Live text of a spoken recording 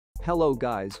Hello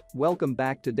guys, welcome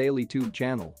back to Daily Tube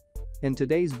channel. In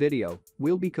today's video,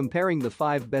 we'll be comparing the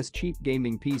 5 best cheap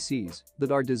gaming PCs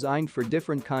that are designed for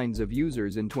different kinds of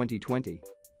users in 2020.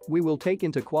 We will take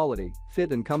into quality,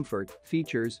 fit and comfort,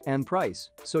 features, and price,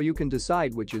 so you can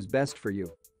decide which is best for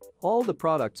you. All the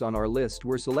products on our list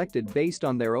were selected based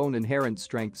on their own inherent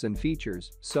strengths and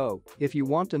features, so if you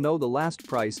want to know the last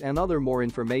price and other more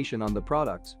information on the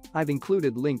products, I've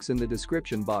included links in the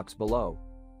description box below.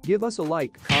 Give us a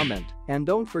like, comment, and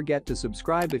don't forget to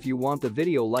subscribe if you want a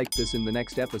video like this in the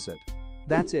next episode.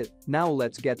 That's it, now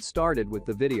let's get started with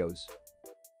the videos.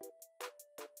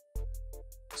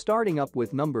 Starting up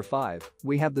with number 5,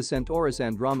 we have the Centaurus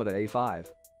Andromeda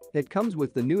A5. It comes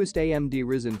with the newest AMD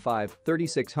Ryzen 5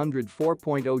 3600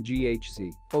 4.0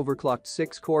 GHz overclocked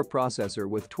 6-core processor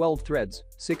with 12 threads,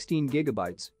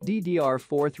 16GB,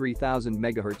 DDR4 3000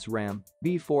 MHz RAM,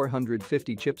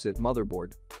 B450 chipset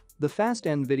motherboard. The fast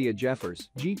NVIDIA GeForce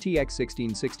GTX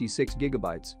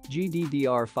 1666GB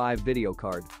GDDR5 video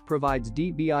card provides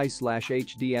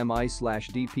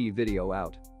DBI/HDMI/DP video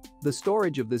out. The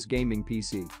storage of this gaming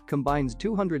PC combines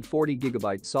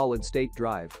 240GB solid-state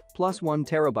drive plus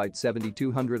 1TB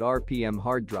 7200 RPM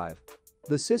hard drive.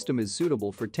 The system is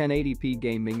suitable for 1080p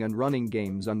gaming and running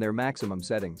games on their maximum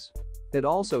settings. It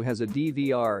also has a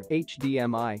DVR,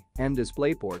 HDMI, and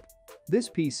DisplayPort. This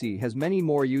PC has many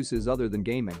more uses other than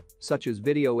gaming, such as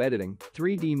video editing,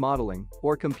 3D modeling,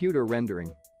 or computer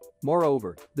rendering.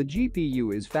 Moreover, the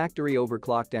GPU is factory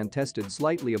overclocked and tested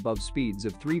slightly above speeds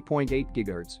of 3.8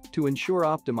 GHz to ensure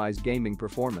optimized gaming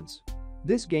performance.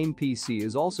 This game PC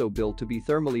is also built to be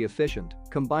thermally efficient,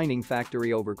 combining factory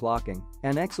overclocking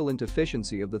and excellent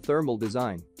efficiency of the thermal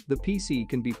design. The PC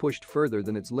can be pushed further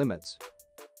than its limits.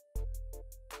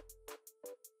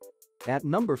 At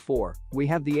number 4, we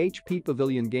have the HP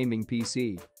Pavilion Gaming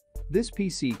PC. This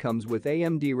PC comes with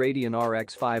AMD Radeon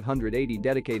RX 580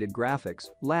 dedicated graphics.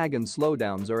 Lag and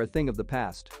slowdowns are a thing of the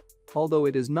past. Although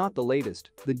it is not the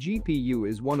latest, the GPU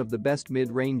is one of the best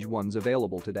mid-range ones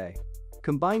available today.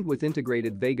 Combined with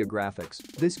integrated Vega graphics,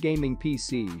 this gaming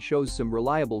PC shows some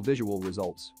reliable visual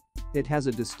results. It has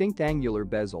a distinct angular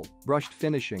bezel, brushed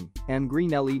finishing, and green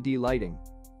LED lighting.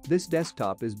 This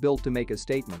desktop is built to make a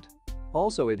statement.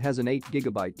 Also, it has an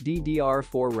 8GB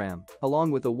DDR4 RAM,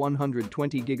 along with a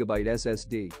 120GB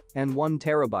SSD and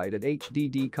 1TB at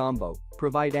HDD combo,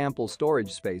 provide ample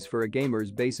storage space for a gamer's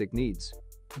basic needs.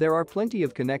 There are plenty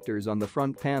of connectors on the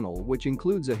front panel, which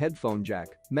includes a headphone jack,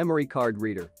 memory card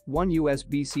reader, 1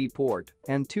 USB-C port,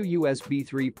 and 2 USB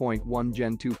 3.1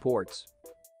 Gen 2 ports.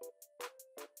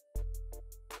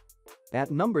 At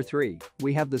number 3,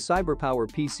 we have the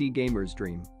CyberpowerPC Gamer's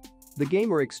Dream. The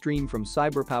Gamer Xtreme from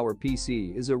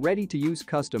CyberpowerPC is a ready-to-use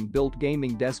custom-built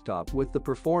gaming desktop with the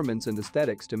performance and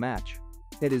aesthetics to match.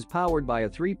 It is powered by a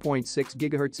 3.6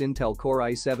 GHz Intel Core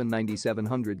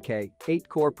i7-9700K,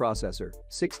 8-core processor,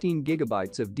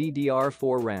 16GB of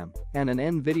DDR4 RAM, and an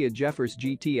NVIDIA GeForce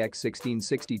GTX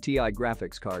 1660 Ti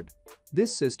graphics card.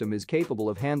 This system is capable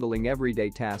of handling everyday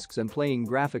tasks and playing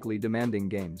graphically demanding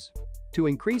games. To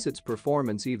increase its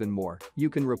performance even more, you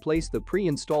can replace the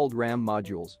pre-installed RAM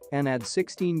modules and add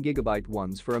 16GB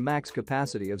ones for a max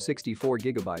capacity of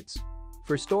 64GB.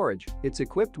 For storage, it's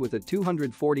equipped with a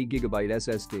 240GB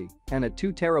SSD and a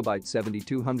 2TB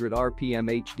 7200 RPM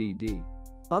HDD.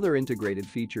 Other integrated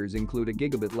features include a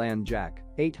gigabit LAN jack,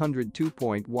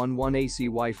 802.11 AC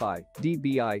Wi-Fi,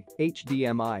 DBI,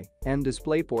 HDMI, and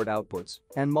DisplayPort outputs,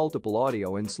 and multiple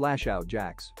audio in/out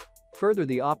jacks. Further,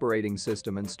 the operating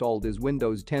system installed is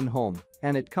Windows 10 Home,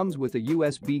 and it comes with a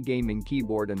USB gaming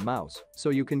keyboard and mouse,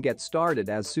 so you can get started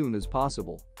as soon as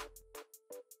possible.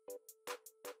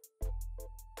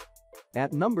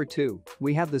 At number 2,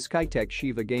 we have the Skytech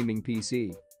Shiva Gaming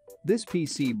PC. This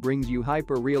PC brings you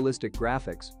hyper-realistic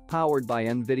graphics, powered by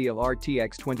NVIDIA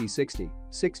RTX 2060,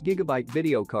 6GB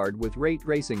video card with ray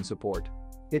tracing support.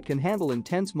 It can handle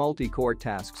intense multi-core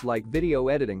tasks like video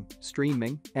editing,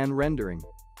 streaming, and rendering.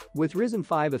 With Ryzen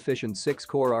 5 efficient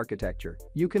 6-core architecture,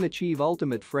 you can achieve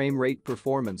ultimate frame rate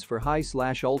performance for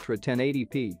high/ultra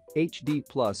 1080p,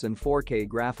 HD+, and 4K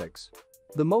graphics.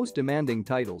 The most demanding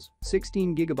titles,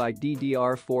 16GB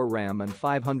DDR4 RAM and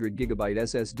 500GB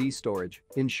SSD storage,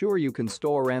 ensure you can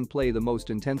store and play the most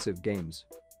intensive games.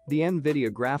 The NVIDIA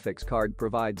graphics card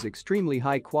provides extremely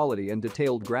high quality and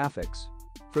detailed graphics.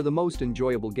 For the most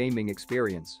enjoyable gaming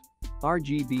experience,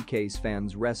 RGB case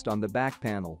fans rest on the back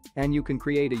panel, and you can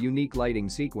create a unique lighting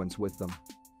sequence with them.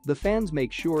 The fans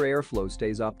make sure airflow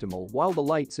stays optimal while the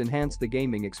lights enhance the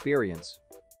gaming experience.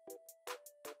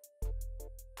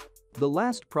 The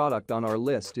last product on our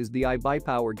list is the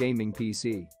Ibuypower Gaming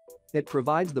PC. It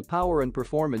provides the power and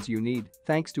performance you need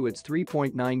thanks to its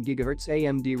 3.9 GHz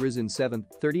AMD Ryzen 7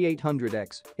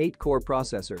 3800X 8-core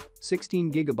processor,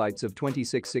 16 GB of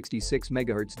 2666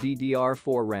 MHz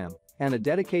DDR4 RAM, and a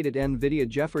dedicated NVIDIA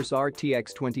GeForce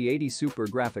RTX 2080 Super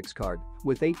graphics card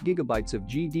with 8 GB of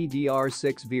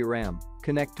GDDR6 VRAM.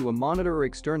 Connect to a monitor or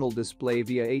external display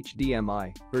via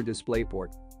HDMI or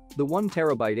DisplayPort. The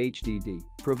 1TB HDD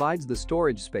provides the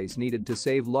storage space needed to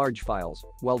save large files,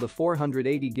 while the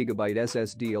 480GB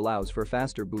SSD allows for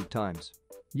faster boot times.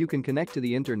 You can connect to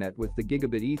the internet with the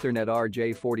Gigabit Ethernet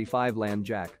RJ45 LAN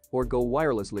jack or go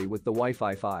wirelessly with the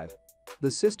Wi-Fi 5.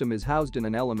 The system is housed in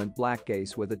an Element Black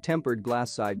case with a tempered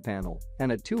glass side panel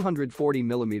and a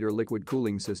 240mm liquid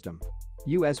cooling system.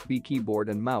 USB keyboard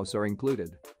and mouse are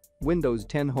included. Windows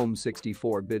 10 Home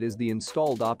 64-bit is the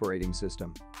installed operating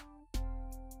system.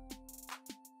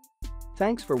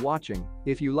 Thanks for watching.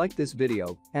 If you liked this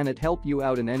video and it helped you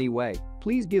out in any way,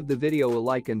 please give the video a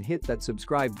like and hit that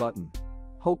subscribe button.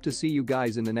 Hope to see you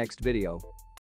guys in the next video.